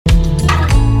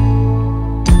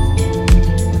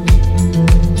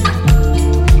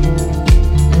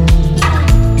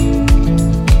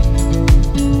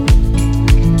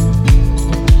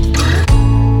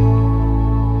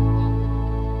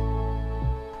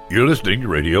You're listening to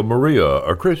Radio Maria,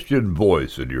 a Christian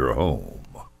voice in your home.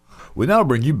 We now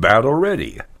bring you Battle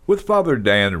Ready with Father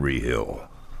Dan Rehill.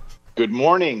 Good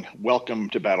morning. Welcome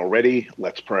to Battle Ready.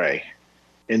 Let's pray.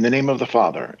 In the name of the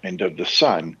Father, and of the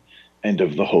Son, and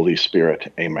of the Holy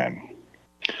Spirit. Amen.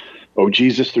 O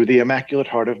Jesus, through the Immaculate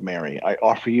Heart of Mary, I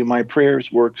offer you my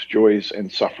prayers, works, joys,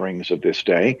 and sufferings of this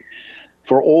day,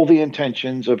 for all the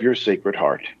intentions of your Sacred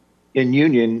Heart, in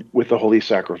union with the holy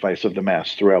sacrifice of the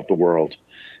Mass throughout the world,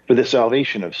 for the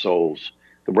salvation of souls,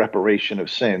 the reparation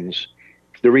of sins,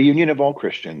 the reunion of all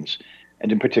Christians,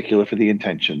 and in particular for the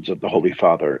intentions of the Holy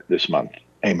Father this month.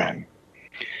 Amen.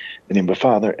 In the name of the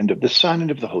Father, and of the Son, and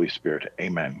of the Holy Spirit.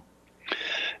 Amen.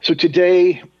 So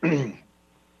today, we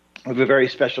have a very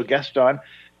special guest on.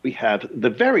 We have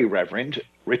the very Reverend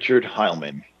Richard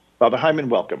Heilman. Father Heilman,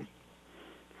 welcome.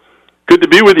 Good to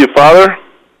be with you, Father.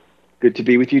 Good to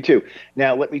be with you, too.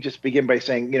 Now, let me just begin by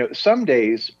saying, some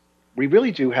days we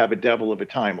really do have a devil of a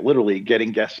time, literally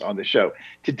getting guests on the show.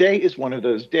 Today is one of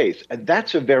those days, and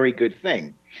that's a very good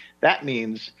thing. That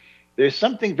means there's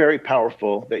something very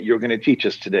powerful that you're going to teach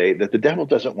us today that the devil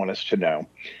doesn't want us to know.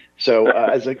 So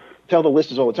as I tell the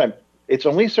listeners all the time, it's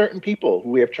only certain people who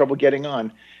we have trouble getting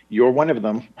on. You're one of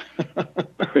them.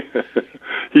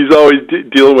 He's always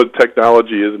dealing with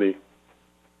technology, isn't he?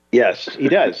 Yes, he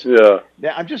does. Yeah.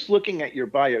 Now, I'm just looking at your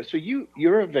bio. So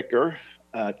you're a vicar,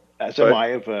 as am I,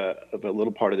 of a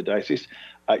little part of the diocese.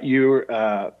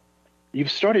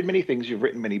 You've started many things. You've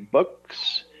written many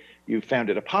books. You've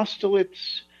founded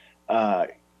apostolates,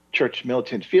 Church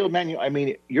Militant Field Manual. I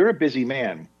mean, you're a busy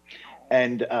man.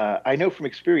 And I know from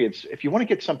experience, if you want to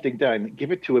get something done,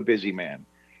 give it to a busy man.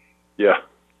 Yeah.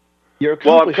 You're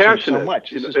accomplishing I'm passionate. So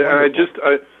much.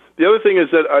 The other thing is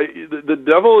that the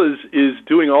devil is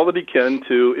doing all that he can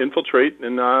to infiltrate,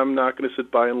 and I'm not going to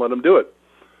sit by and let him do it.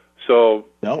 So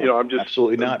I'm just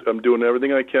absolutely not. I'm doing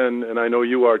everything I can, and I know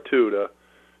you are too,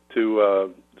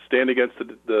 to stand against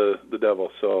the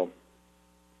devil. So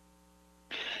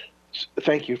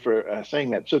thank you for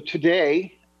saying that. So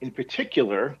today, in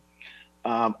particular,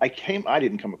 I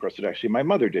didn't come across it actually. My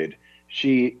mother did.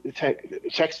 She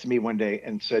texted me one day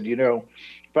and said,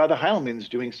 Father Heilman's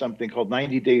doing something called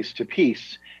 90 Days to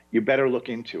Peace. You better look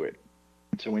into it.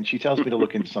 So when she tells me to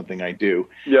look into something, I do.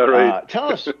 Yeah, right.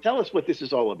 Tell us what this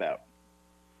is all about.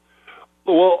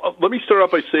 Well, let me start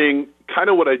off by saying kind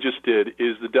of what I just did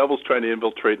is the devil's trying to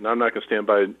infiltrate, and I'm not going to stand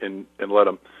by and let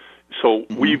him. So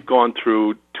we've gone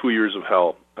through 2 years of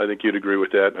hell. I think you'd agree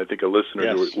with that, and I think a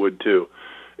listener would too.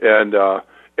 And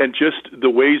just the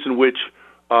ways in which,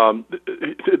 Father,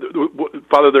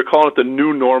 they're calling it the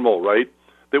new normal, right?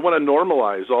 They want to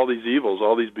normalize all these evils,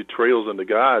 all these betrayals into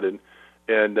God, and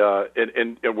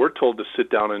we're told to sit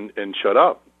down and shut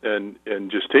up and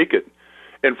just take it.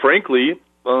 And frankly,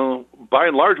 by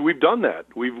and large, we've done that.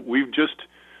 We've just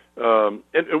and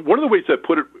one of the ways I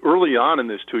put it early on in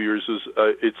this 2 years is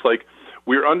it's like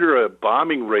we're under a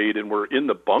bombing raid and we're in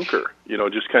the bunker,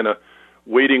 just kind of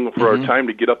waiting for our time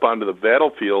to get up onto the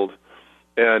battlefield.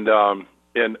 And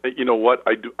you know what?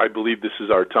 I believe this is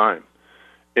our time.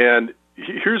 And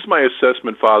here's my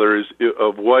assessment, Father,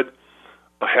 of what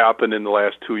happened in the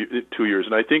last 2 years.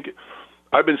 And I think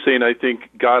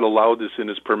God allowed this in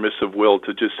his permissive will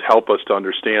to just help us to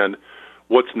understand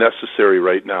what's necessary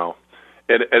right now.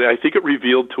 And I think it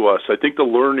revealed to us, I think the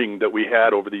learning that we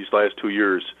had over these last 2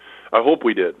 years, I hope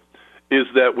we did, is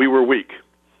that we were weak.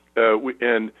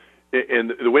 And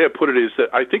the way I put it is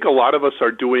that I think a lot of us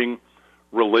are doing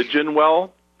religion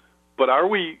well, but are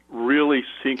we really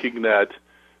seeking that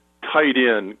tight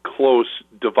in, close,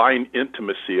 divine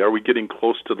intimacy? Are we getting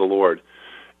close to the Lord?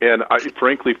 And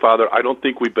frankly, Father, I don't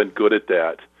think we've been good at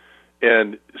that.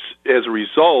 And as a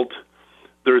result,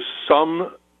 there's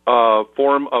some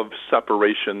form of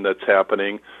separation that's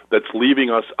happening that's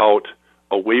leaving us out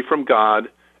away from God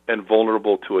and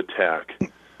vulnerable to attack.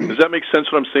 Does that make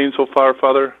sense what I'm saying so far,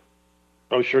 Father?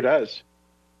 Oh, sure does.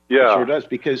 Yeah. It sure does,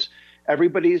 because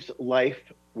everybody's life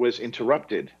was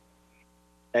interrupted.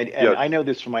 And yes. I know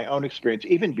this from my own experience,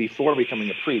 even before becoming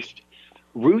a priest.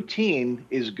 Routine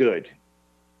is good.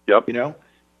 Yep.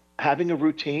 Having a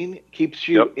routine keeps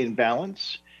you in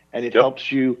balance, and it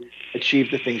helps you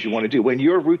achieve the things you want to do. When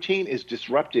your routine is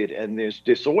disrupted and there's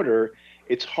disorder,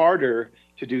 it's harder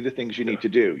to do the things you need to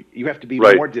do. You have to be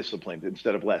more disciplined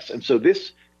instead of less. And so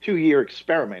this 2-year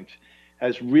experiment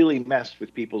has really messed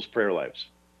with people's prayer lives.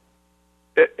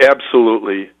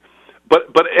 Absolutely. But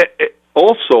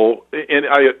also, and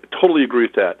I totally agree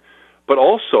with that, but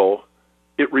also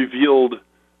it revealed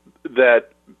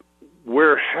that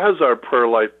where has our prayer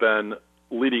life been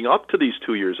leading up to these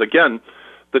 2 years? Again,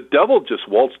 the devil just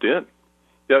waltzed in.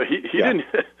 He didn't.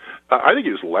 I think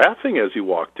he was laughing as he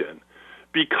walked in.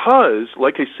 Because,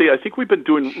 like I say, I think we've been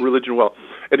doing religion well.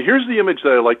 And here's the image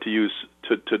that I like to use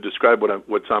to describe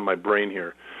what's on my brain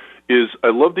here. Is I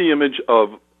love the image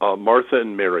of Martha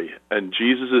and Mary, and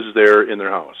Jesus is there in their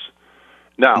house.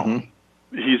 Now,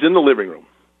 he's in the living room.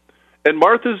 And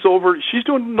Martha's over, she's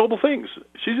doing noble things.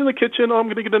 She's in the kitchen, I'm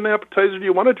going to get an appetizer, do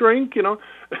you want a drink? She's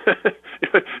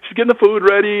getting the food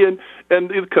ready, and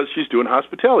because she's doing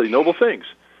hospitality, noble things.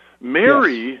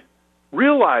 Mary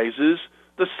realizes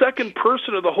the second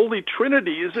person of the Holy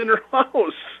Trinity is in her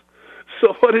house.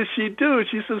 So what does she do?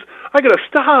 She says, I got to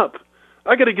stop.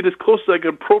 I got to get as close as I can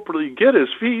appropriately get his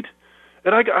feet.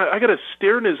 And I got to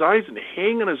stare in his eyes and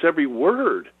hang on his every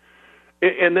word.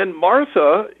 And then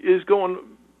Martha is going,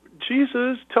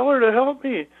 Jesus, tell her to help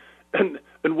me. And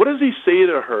what does he say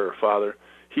to her, Father?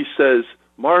 He says,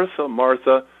 Martha,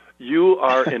 Martha, you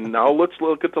are, and now let's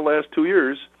look at the last 2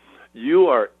 years, you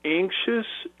are anxious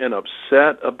and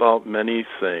upset about many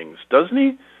things. Doesn't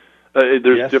he?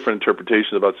 There's different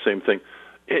interpretations about the same thing.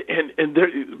 And there,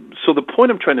 so the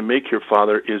point I'm trying to make here,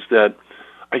 Father, is that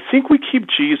I think we keep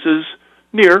Jesus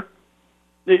near.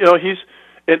 He's,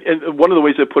 and one of the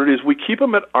ways I put it is we keep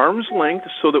him at arm's length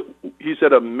so that he's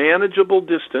at a manageable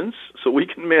distance so we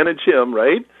can manage him,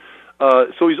 right?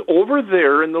 So he's over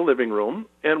there in the living room,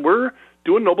 and we're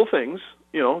doing noble things,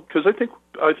 because I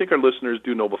think our listeners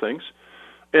do noble things.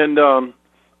 And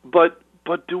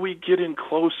but do we get in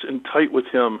close and tight with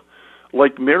him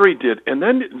like Mary did? And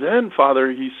then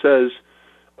Father, he says,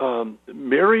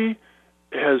 Mary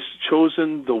has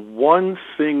chosen the one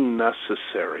thing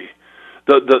necessary,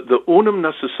 the unum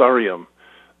necessarium,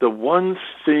 the one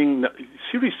thing.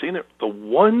 See what he's saying there? The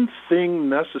one thing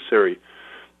necessary.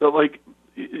 That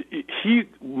he,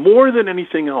 more than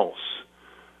anything else,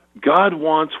 God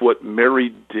wants what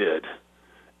Mary did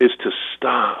is to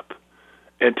stop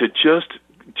and to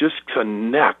just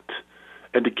connect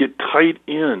and to get tight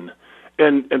in.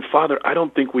 And Father, I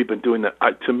don't think we've been doing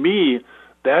that. To me,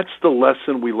 that's the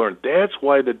lesson we learned. That's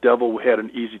why the devil had an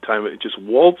easy time. It just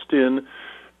waltzed in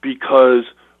because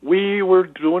we were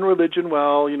doing religion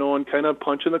well, and kind of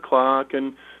punching the clock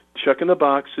and checking the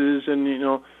boxes and,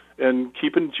 and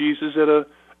keeping Jesus at a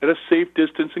safe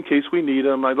distance in case we need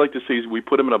him. I'd like to say we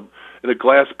put him in a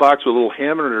glass box with a little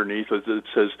hammer underneath that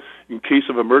says, in case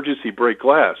of emergency, break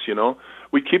glass,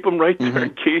 We keep him right there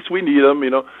in case we need him,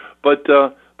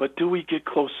 But do we get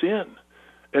close in?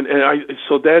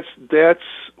 So that's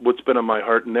what's been on my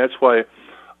heart, and that's why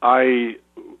I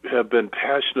have been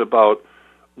passionate about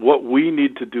what we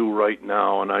need to do right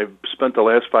now. And I've spent the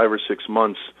last 5 or 6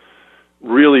 months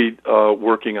really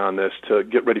working on this to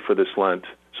get ready for this Lent.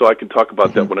 So I can talk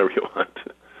about that whenever you want.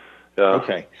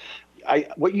 Okay.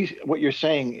 What you're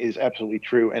saying is absolutely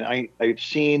true, and I've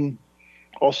seen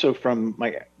also from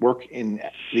my work in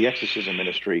the exorcism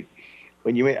ministry,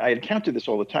 I encounter this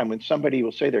all the time when somebody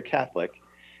will say they're Catholic,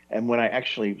 and when I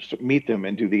actually meet them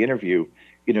and do the interview,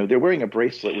 they're wearing a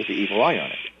bracelet with the evil eye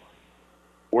on it,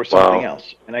 or something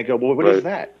else, and I go, well, what is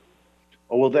that?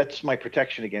 Oh, well, that's my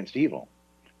protection against evil.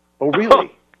 Oh,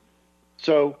 really?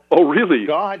 So, really?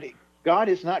 God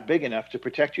is not big enough to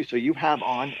protect you, so you have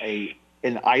on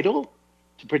an idol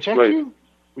to protect you,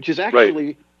 which is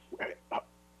actually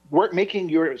making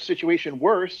your situation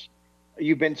worse.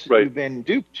 You've been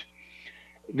duped.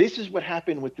 This is what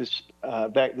happened with this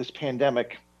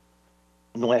pandemic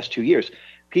in the last 2 years.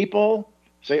 People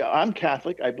say, I'm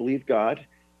Catholic, I believe God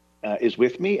is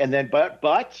with me, and then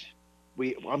but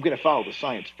I'm going to follow the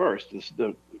science first.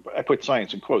 I put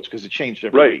science in quotes because it changed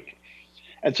every week.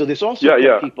 And so this also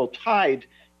kept people tied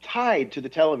to the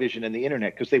television and the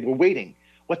internet because they were waiting.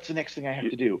 What's the next thing I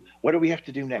have to do? What do we have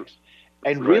to do next?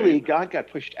 And really, God got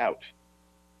pushed out.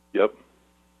 Yep.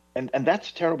 And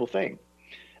that's a terrible thing.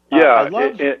 Yeah. I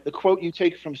love the quote you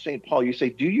take from St. Paul. You say,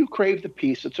 do you crave the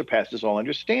peace that surpasses all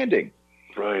understanding?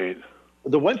 Right.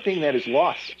 The one thing that is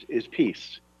lost is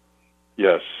peace.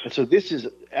 Yes. And so this is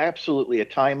absolutely a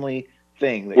timely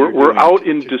thing. That we're out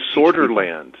in disorder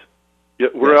land. Yeah,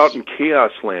 we're out in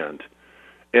chaos land,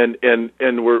 and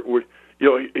we're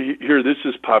here. This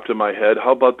just popped in my head.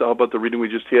 How about the reading we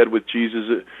just had with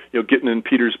Jesus? Getting in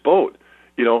Peter's boat.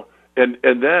 And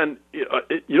then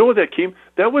what that came.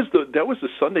 That was the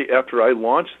Sunday after I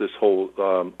launched this whole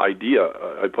idea.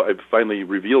 I finally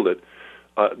revealed it.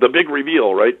 The big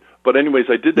reveal, right? But anyways,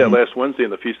 I did that last Wednesday in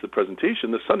the Feast of the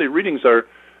Presentation. The Sunday readings are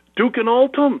Duc in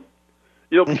Altum.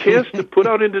 Cast to put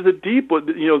out into the deep.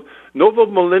 Novo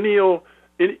Millennio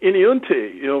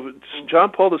Iniunte.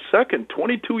 John Paul II,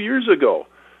 22 years ago,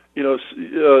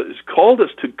 called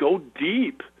us to go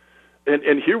deep,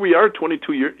 and here we are,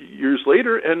 22 years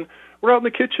later, and we're out in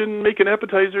the kitchen making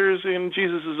appetizers, and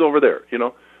Jesus is over there.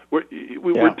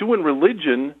 We're doing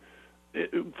religion,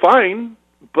 fine,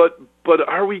 but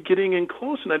are we getting in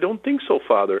close? And I don't think so,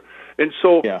 Father. And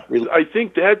so I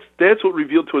think that's what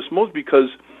revealed to us most, because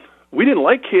we didn't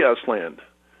like Chaos Land.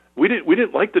 We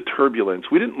didn't like the turbulence.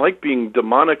 We didn't like being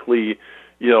demonically,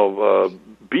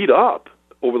 beat up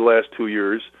over the last 2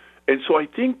 years. And so I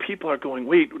think people are going,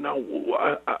 wait, now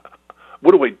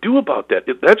what do I do about that?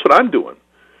 That's what I'm doing.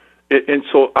 And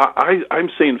so I'm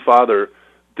saying, Father,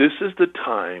 this is the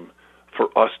time for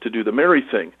us to do the Mary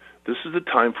thing. This is the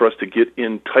time for us to get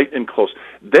in tight and close.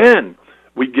 Then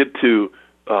we get to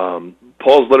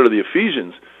Paul's letter to the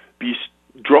Ephesians.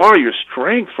 Draw your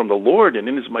strength from the Lord, and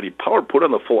in His mighty power, put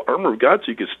on the full armor of God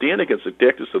so you can stand against the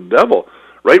tactics of the devil.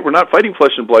 Right? We're not fighting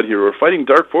flesh and blood here. We're fighting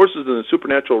dark forces in the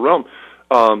supernatural realm.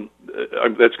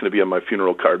 That's going to be on my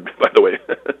funeral card, by the way.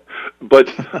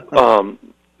 But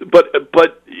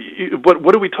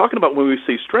what are we talking about when we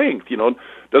say strength?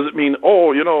 Does it mean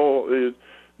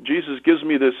Jesus gives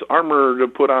me this armor to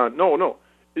put on? No.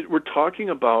 We're talking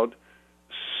about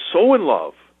so in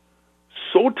love,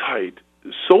 so tight,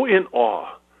 so in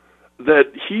awe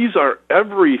that He's our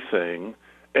everything.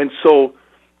 And so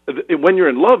when you're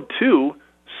in love too,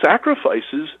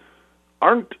 sacrifices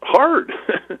aren't hard.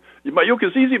 My yoke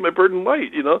is easy, my burden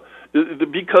light,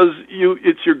 because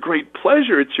it's your great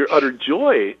pleasure, it's your utter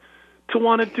joy to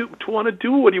want to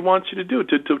do what He wants you to do,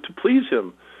 to please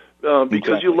Him,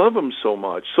 because you love Him so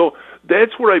much. So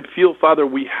that's where I feel, Father,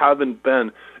 we haven't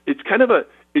been. It's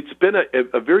been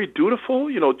a very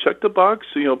dutiful, check the box,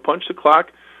 punch the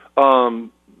clock,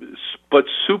 but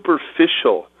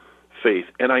superficial faith.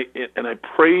 And I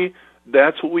pray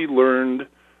that's what we learned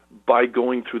by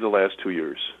going through the last 2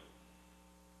 years.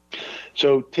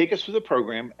 So take us through the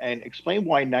program and explain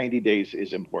why 90 days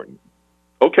is important.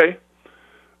 Okay.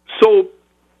 So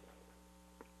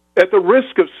at the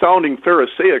risk of sounding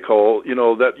pharisaical,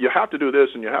 that you have to do this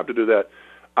and you have to do that,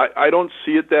 I don't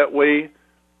see it that way.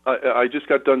 I just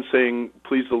got done saying,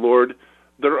 please the Lord.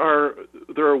 There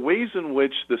are ways in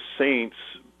which the saints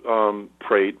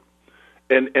prayed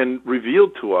and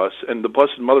revealed to us, and the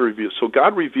Blessed Mother revealed. So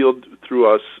God revealed to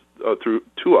us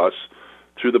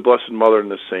through the Blessed Mother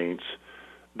and the saints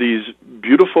these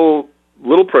beautiful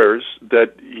little prayers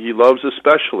that He loves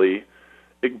especially,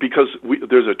 because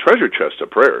there's a treasure chest of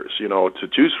prayers, to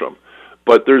choose from.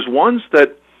 But there's ones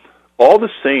that all the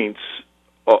saints,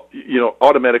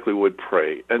 automatically would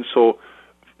pray. And so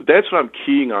that's what I'm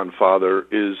keying on, Father,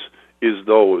 is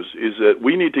that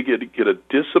we need to get a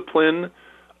discipline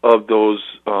of those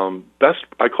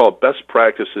I call it best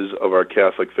practices of our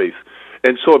Catholic faith.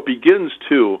 And so it begins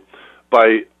too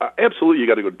by absolutely you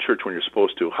got to go to church when you're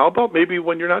supposed to. How about maybe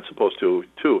when you're not supposed to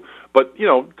too? But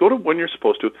go to when you're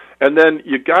supposed to, and then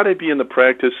you got to be in the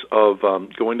practice of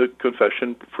going to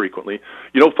confession frequently.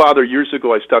 Father, years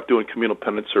ago I stopped doing communal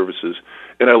penance services,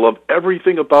 and I love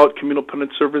everything about communal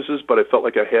penance services, but I felt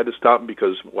like I had to stop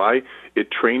because why?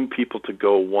 It trained people to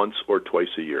go once or twice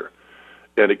a year,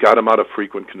 and it got them out of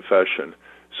frequent confession.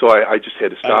 So I just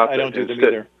had to stop. I don't do them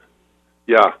either.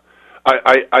 Yeah.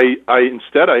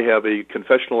 Instead I have a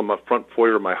confessional in my front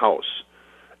foyer of my house,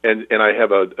 and I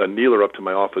have a kneeler up to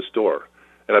my office door,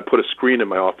 and I put a screen in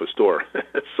my office door.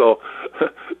 So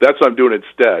that's what I'm doing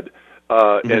instead,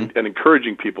 and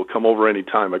encouraging people, come over any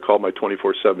time. I call it my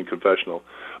 24/7 confessional.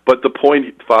 But the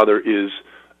point, Father, is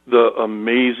the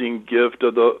amazing gift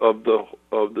of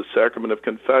the sacrament of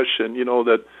confession.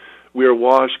 That we are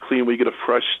washed clean. We get a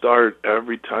fresh start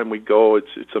every time we go.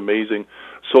 It's amazing.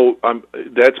 So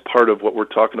that's part of what we're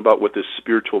talking about with this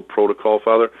spiritual protocol,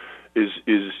 Father, is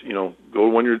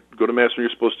go to Mass when you're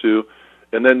supposed to.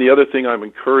 And then the other thing I'm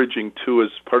encouraging, too, as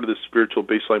part of this spiritual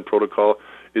baseline protocol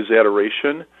is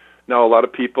adoration. Now, a lot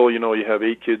of people, you have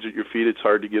 8 kids at your feet. It's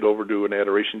hard to get over to an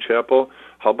adoration chapel.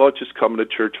 How about just coming to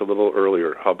church a little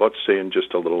earlier? How about staying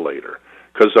just a little later?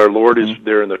 Because our Lord is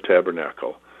there in the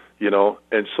tabernacle,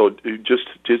 And so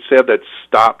just have that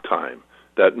stop time,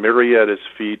 that Mary at His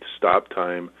feet stop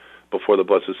time before the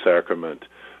Blessed Sacrament.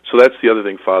 So that's the other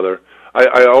thing, Father.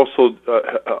 I also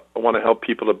want to help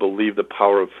people to believe the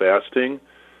power of fasting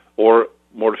or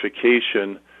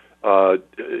mortification.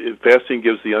 Fasting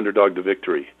gives the underdog the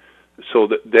victory. So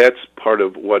that's part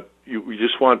of what you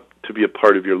just want to be a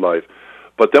part of your life.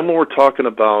 But then when we're talking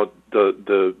about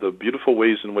the beautiful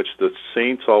ways in which the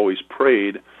saints always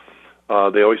prayed,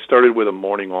 they always started with a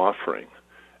morning offering.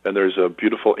 And there's a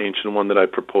beautiful ancient one that I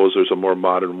propose. There's a more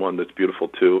modern one that's beautiful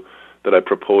too that I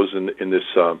propose in this.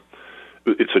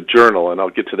 It's a journal, and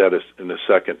I'll get to that in a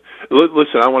second.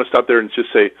 Listen, I want to stop there and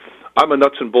just say I'm a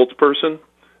nuts and bolts person,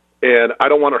 and I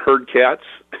don't want to herd cats.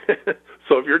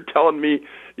 So if you're telling me,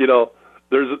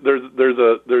 there's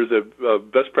a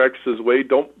best practices way,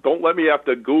 don't let me have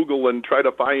to Google and try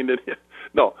to find it.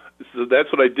 No, so that's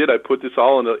what I did. I put this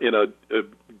all in a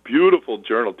beautiful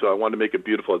journal too. I wanted to make it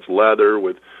beautiful. It's leather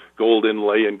with gold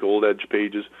inlay and gold edge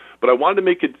pages. But I wanted to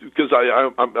make it because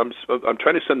I'm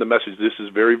trying to send the message. This is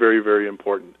very, very, very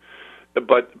important.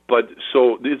 But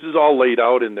so this is all laid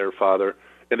out in there, Father,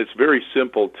 and it's very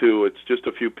simple too. It's just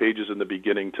a few pages in the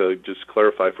beginning to just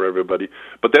clarify for everybody.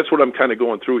 But that's what I'm kind of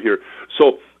going through here.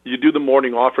 So you do the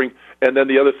morning offering, and then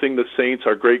the other thing the saints,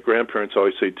 our great grandparents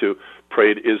always say too,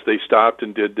 prayed is they stopped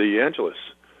and did the Angelus,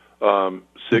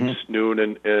 6 noon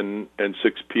and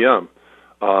 6 p.m.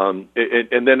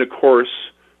 And then of course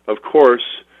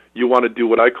you want to do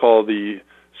what I call the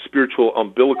spiritual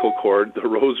umbilical cord, the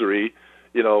rosary.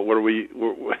 Where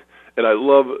and I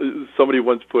love, somebody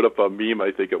once put up a meme,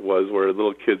 I think it was, where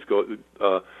little kids go,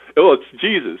 it's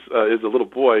Jesus, is a little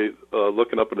boy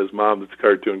looking up at his mom, it's a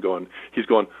cartoon he's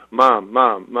going, Mom,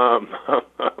 Mom, Mom, Mom,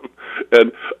 Mom.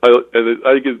 And I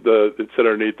think it's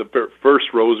underneath the first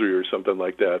rosary or something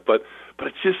like that. But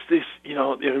it's just this, you know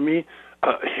what I mean?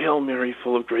 Hail Mary,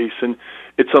 full of grace, and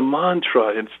it's a mantra,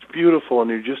 and it's beautiful, and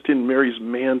you're just in Mary's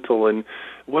mantle, and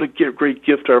what a great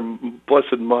gift our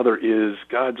Blessed Mother is,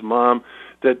 God's mom,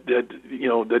 that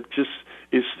just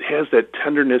has that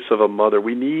tenderness of a mother.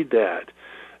 We need that,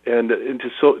 and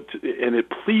it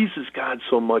pleases God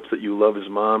so much that you love His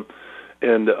mom,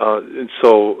 and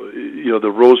so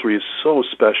the Rosary is so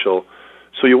special.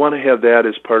 So you want to have that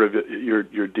as part of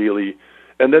your daily.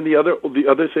 And then the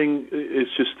other thing is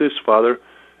just this, Father.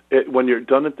 When you're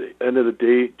done at the end of the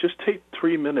day, just take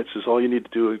 3 minutes is all you need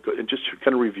to do, and just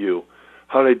kind of review.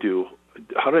 How did I do?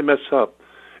 How did I mess up?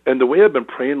 And the way I've been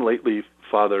praying lately,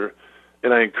 Father,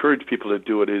 and I encourage people to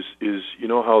do it, is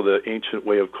how the ancient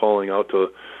way of calling out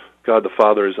to God the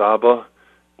Father is Abba?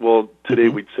 Well, today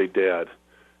we'd say Dad.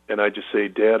 And I just say,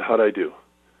 Dad, how did I do?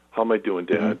 How am I doing,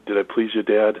 Dad? Did I please you,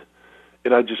 Dad?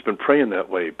 And I've just been praying that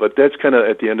way. But that's kind of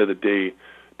at the end of the day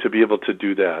to be able to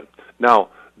do that. Now,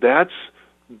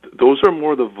 those are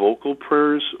more the vocal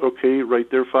prayers, okay, right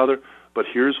there, Father. But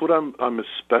here's what I'm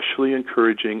especially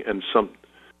encouraging, and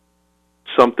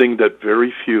something that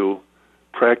very few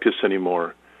practice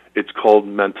anymore. It's called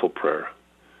mental prayer.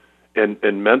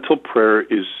 And mental prayer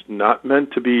is not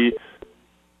meant to be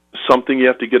something you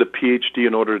have to get a PhD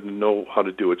in order to know how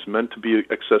to do. It's meant to be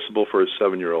accessible for a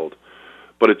 7-year-old.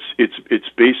 But it's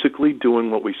basically doing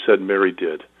what we said Mary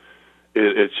did.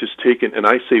 It's just taking, and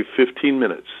I say 15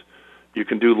 minutes. You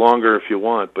can do longer if you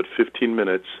want, but 15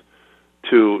 minutes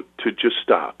to just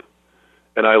stop.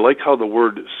 And I like how the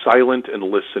word silent and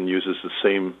listen uses the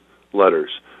same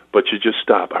letters, but you just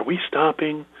stop. Are we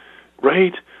stopping?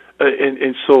 Right?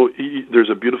 And so there's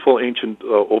a beautiful ancient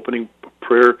opening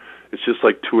prayer. It's just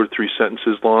like 2 or 3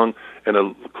 sentences long, and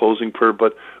a closing prayer.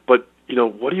 But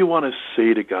what do you want to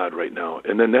say to God right now?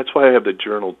 And then that's why I have the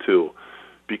journal too,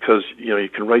 because you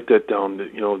can write that down.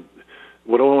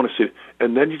 What do I want to say?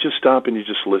 And then you just stop and you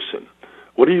just listen.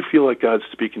 What do you feel like God's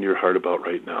speaking to your heart about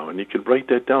right now? And you can write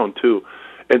that down too.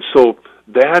 And so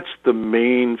that's the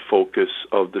main focus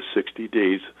of the 60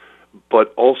 days,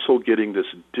 but also getting this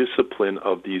discipline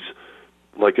of these,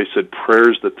 like I said,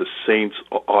 prayers that the saints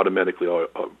automatically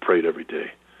prayed every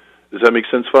day. Does that make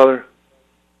sense, Father?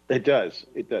 It does.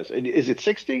 It does. And is it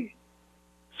 60?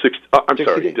 I'm 60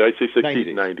 sorry. days. Did I say 60? 90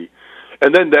 days. 90.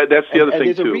 And then that's the other thing,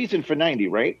 there's too. There's a reason for 90,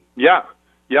 right?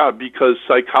 Yeah, because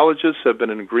psychologists have been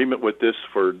in agreement with this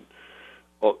for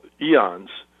eons,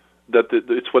 that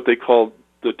it's what they call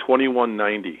the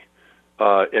 2190.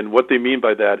 And what they mean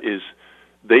by that is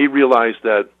they realize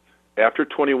that after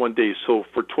 21 days, so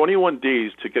for 21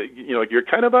 days to get, you're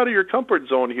kind of out of your comfort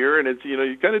zone here, and it's,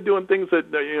 you're kind of doing things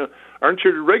that, aren't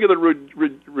your regular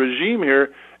regime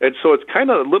here, and so it's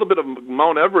kind of a little bit of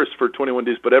Mount Everest for 21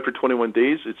 days, but after 21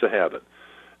 days, it's a habit.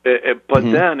 But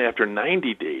then after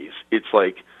 90 days, it's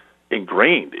like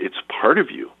ingrained. It's part of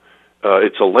you.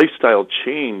 It's a lifestyle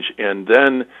change, and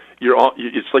then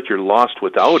it's like you're lost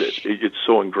without it. It's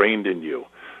so ingrained in you.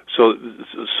 So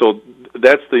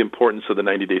that's the importance of the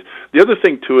 90 days. The other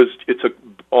thing, too, is it's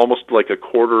almost like a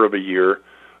quarter of a year.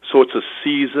 So it's a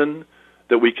season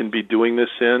that we can be doing this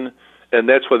in. And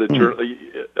that's why the journal,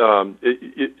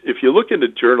 if you look into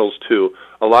journals, too,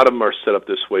 a lot of them are set up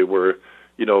this way where,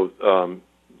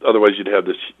 otherwise you'd have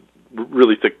this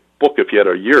really thick book if you had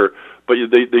a year. But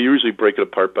they usually break it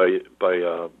apart by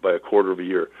a quarter of a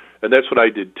year. And that's what I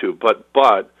did, too. But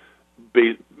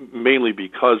mainly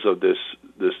because of the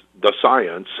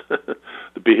science,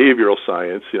 the behavioral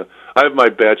science. I have my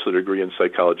bachelor degree in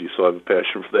psychology, so I have a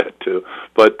passion for that too.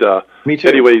 But me too.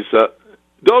 Anyways,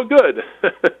 good.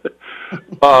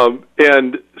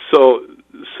 And so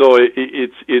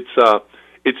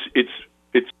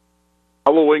it's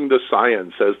following the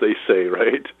science, as they say,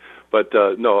 right? But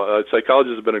no,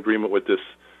 psychologists have been in agreement with this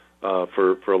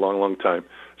for a long time.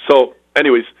 So,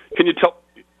 anyways, can you tell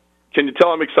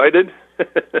I'm excited?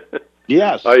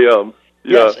 Yes. Yeah.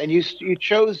 Yes, and you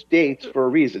chose dates for a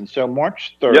reason. So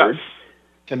March 3rd Yes.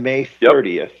 to May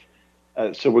 30th.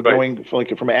 So we're Right.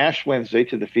 going from Ash Wednesday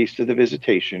to the Feast of the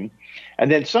Visitation. And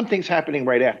then something's happening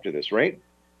right after this, right?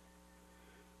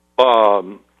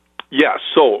 Yeah,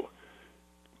 so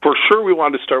for sure we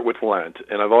wanted to start with Lent,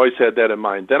 and I've always had that in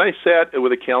mind. Then I sat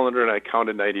with a calendar and I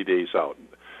counted 90 days out.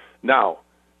 Now,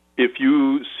 if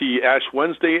you see Ash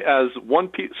Wednesday as one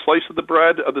slice of the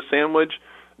bread of the sandwich,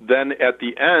 then at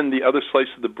the end, the other slice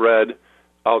of the bread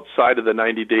outside of the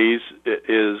 90 days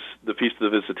is the Feast of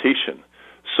the Visitation.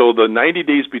 So the 90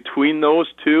 days between those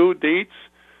two dates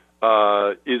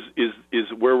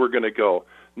is where we're going to go.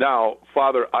 Now,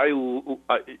 Father, I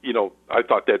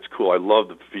thought that's cool. I love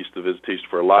the Feast of the Visitation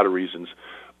for a lot of reasons.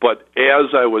 But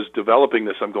as I was developing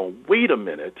this, I'm going, wait a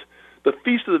minute. The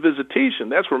Feast of the Visitation,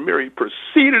 that's where Mary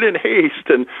proceeded in haste.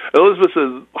 And Elizabeth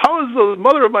says, how is the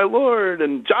mother of my Lord?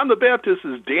 And John the Baptist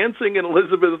is dancing in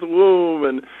Elizabeth's womb.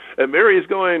 And Mary is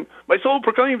going, my soul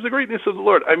proclaims the greatness of the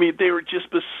Lord. I mean, they were just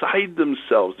beside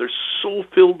themselves. They're so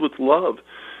filled with love.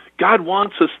 God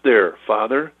wants us there,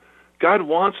 Father. God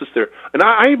wants us there. And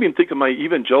I even think of my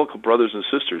evangelical brothers and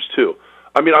sisters, too.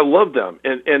 I mean, I love them,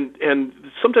 and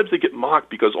sometimes they get mocked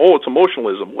because, it's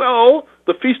emotionalism. Well,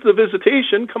 the Feast of the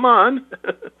Visitation, come on,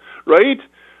 right?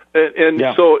 And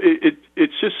yeah. So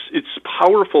it's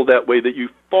powerful that way, that you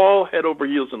fall head over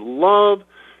heels in love,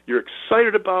 you're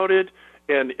excited about it,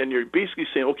 and you're basically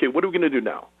saying, okay, what are we going to do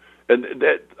now? And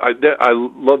I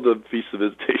love the Feast of the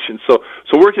Visitation. So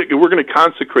we're going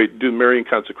to do Marian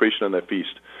consecration on that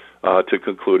feast to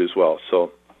conclude as well.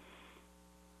 So.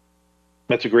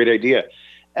 That's a great idea.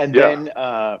 And then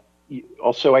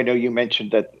also, I know you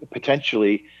mentioned that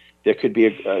potentially there could be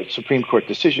a Supreme Court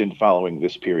decision following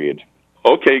this period.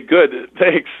 Okay, good.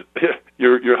 Thanks.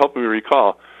 You're helping me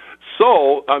recall.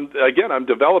 So, I'm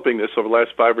developing this over the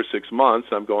last 5 or 6 months.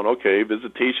 I'm going, okay,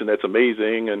 visitation, that's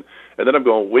amazing. And then I'm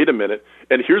going, wait a minute.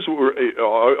 And here's what I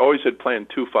always had planned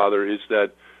too, Father, is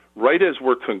that right as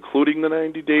we're concluding the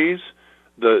 90 days,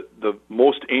 the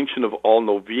most ancient of all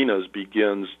novenas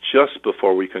begins just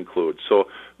before we conclude. So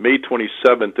May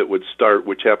 27th it would start,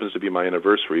 which happens to be my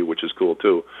anniversary, which is cool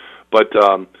too. But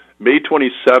May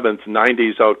 27th, 9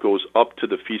 days out, goes up to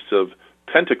the Feast of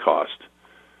Pentecost,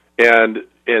 and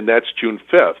that's June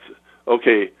 5th.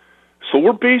 Okay, so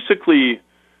we're basically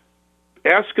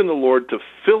asking the Lord to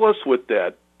fill us with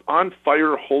that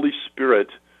on-fire Holy Spirit,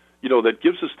 that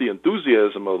gives us the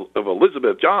enthusiasm of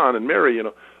Elizabeth, John, and Mary,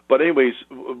 But anyways,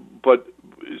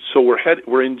 so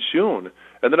we're in June,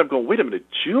 and then I'm going, wait a minute,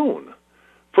 June.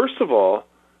 First of all,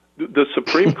 the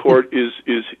Supreme Court is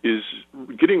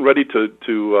getting ready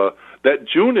to that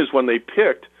June is when they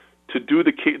picked to do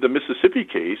the Mississippi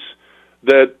case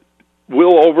that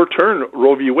will overturn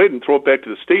Roe v. Wade and throw it back to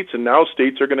the states, and now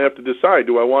states are going to have to decide,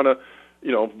 do I want to,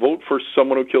 vote for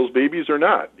someone who kills babies or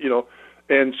not,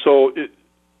 and so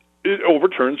it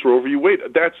overturns Roe v. Wade.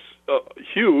 That's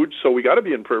huge, so we got to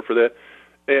be in prayer for that.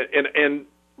 And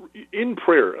in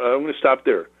prayer, I'm going to stop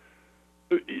there.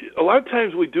 A lot of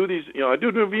times we do these, I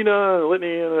do novena,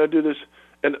 litany, and I do this.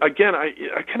 And again,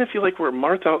 I kind of feel like we're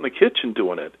Martha out in the kitchen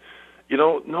doing it.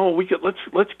 No,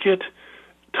 let's get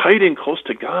tight and close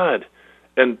to God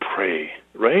and pray,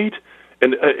 right?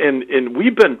 And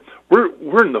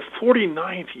we're in the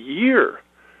 49th year.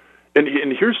 And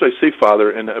here's what I say,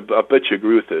 Father, and I bet you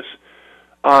agree with this.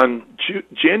 On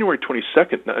January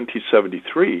 22nd,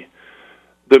 1973,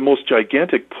 the most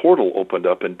gigantic portal opened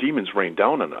up and demons rained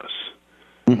down on us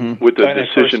with the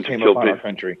decision to kill our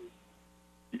country.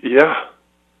 Yeah.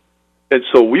 And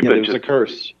so we've been a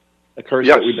curse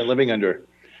that we've been living under.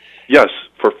 Yes,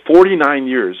 for 49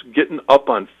 years, getting up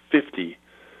on 50,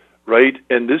 right?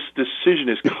 And this decision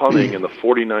is coming in the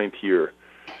 49th year.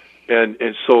 And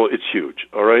so it's huge,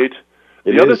 all right?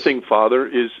 The other thing, Father,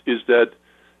 is that,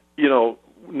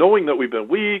 knowing that we've been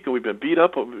weak and we've been beat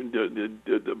up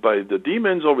by the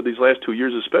demons over these last 2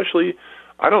 years especially,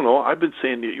 I don't know, I've been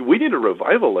saying we need a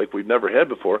revival like we've never had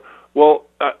before. Well,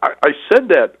 I said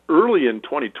that early in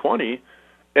 2020,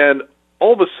 and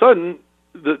all of a sudden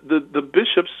the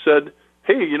bishops said,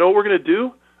 hey, you know what we're going to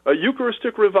do? A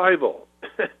Eucharistic revival.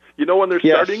 You know when they're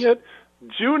starting it?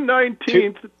 June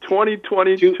 19th,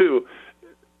 2022.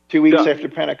 2 weeks after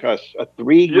Pentecost, a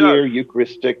 3-year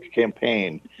Eucharistic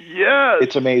campaign. Yes.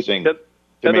 It's amazing.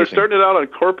 And they're starting it out on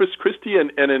Corpus Christi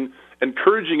and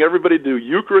encouraging everybody to do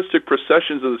Eucharistic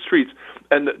processions in the streets.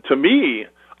 And to me,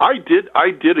 I did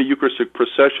a Eucharistic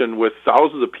procession with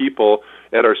thousands of people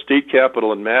at our state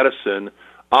capitol in Madison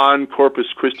on Corpus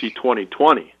Christi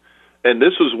 2020. And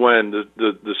this was when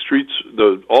the streets,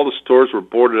 all the stores were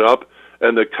boarded up,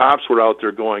 and the cops were out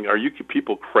there going, "Are you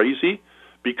people crazy?"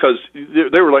 Because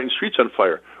they were lighting streets on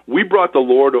fire. We brought the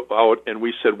Lord out, and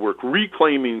we said, we're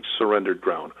reclaiming surrendered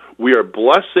ground. We are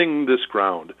blessing this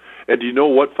ground. And do you know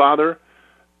what, Father?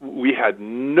 We had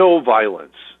no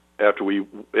violence after we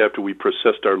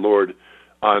processed our Lord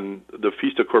on the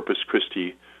Feast of Corpus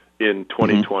Christi in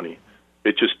 2020.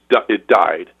 It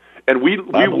died. And we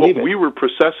were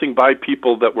processing by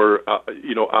people that were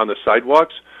on the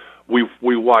sidewalks.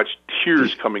 We watched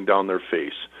tears coming down their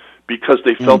face because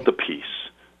they felt the peace.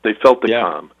 They felt the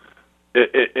calm.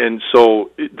 And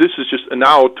so this is just, and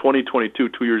now 2022,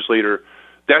 2 years later,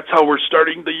 that's how we're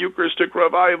starting the Eucharistic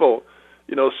revival.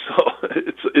 So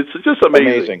it's just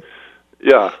amazing.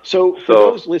 Yeah. So for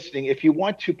those listening, if you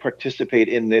want to participate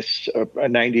in this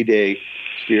 90-day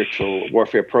spiritual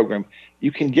warfare program,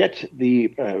 you can get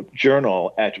the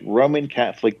journal at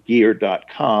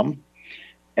RomanCatholicGear.com.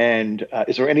 And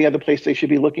is there any other place they should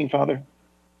be looking, Father?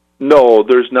 No,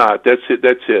 there's not. That's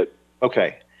it.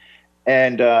 Okay.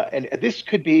 And this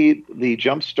could be the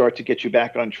jump start to get you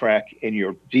back on track in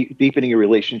your deepening your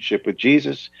relationship with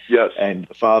Jesus, and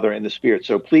the Father and the Spirit.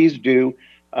 So please do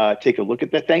take a look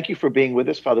at that. Thank you for being with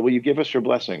us, Father. Will you give us your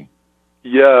blessing?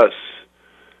 Yes.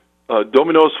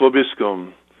 Dominus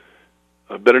vobiscum,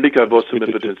 benedicat vos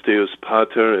omnipotens Deus,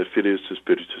 Pater et Filius et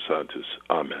Spiritus Sanctus.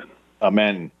 Amen.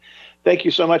 Amen. Thank you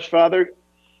so much, Father.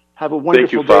 Have a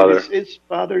wonderful day. Father. This is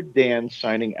Father Dan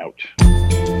signing out.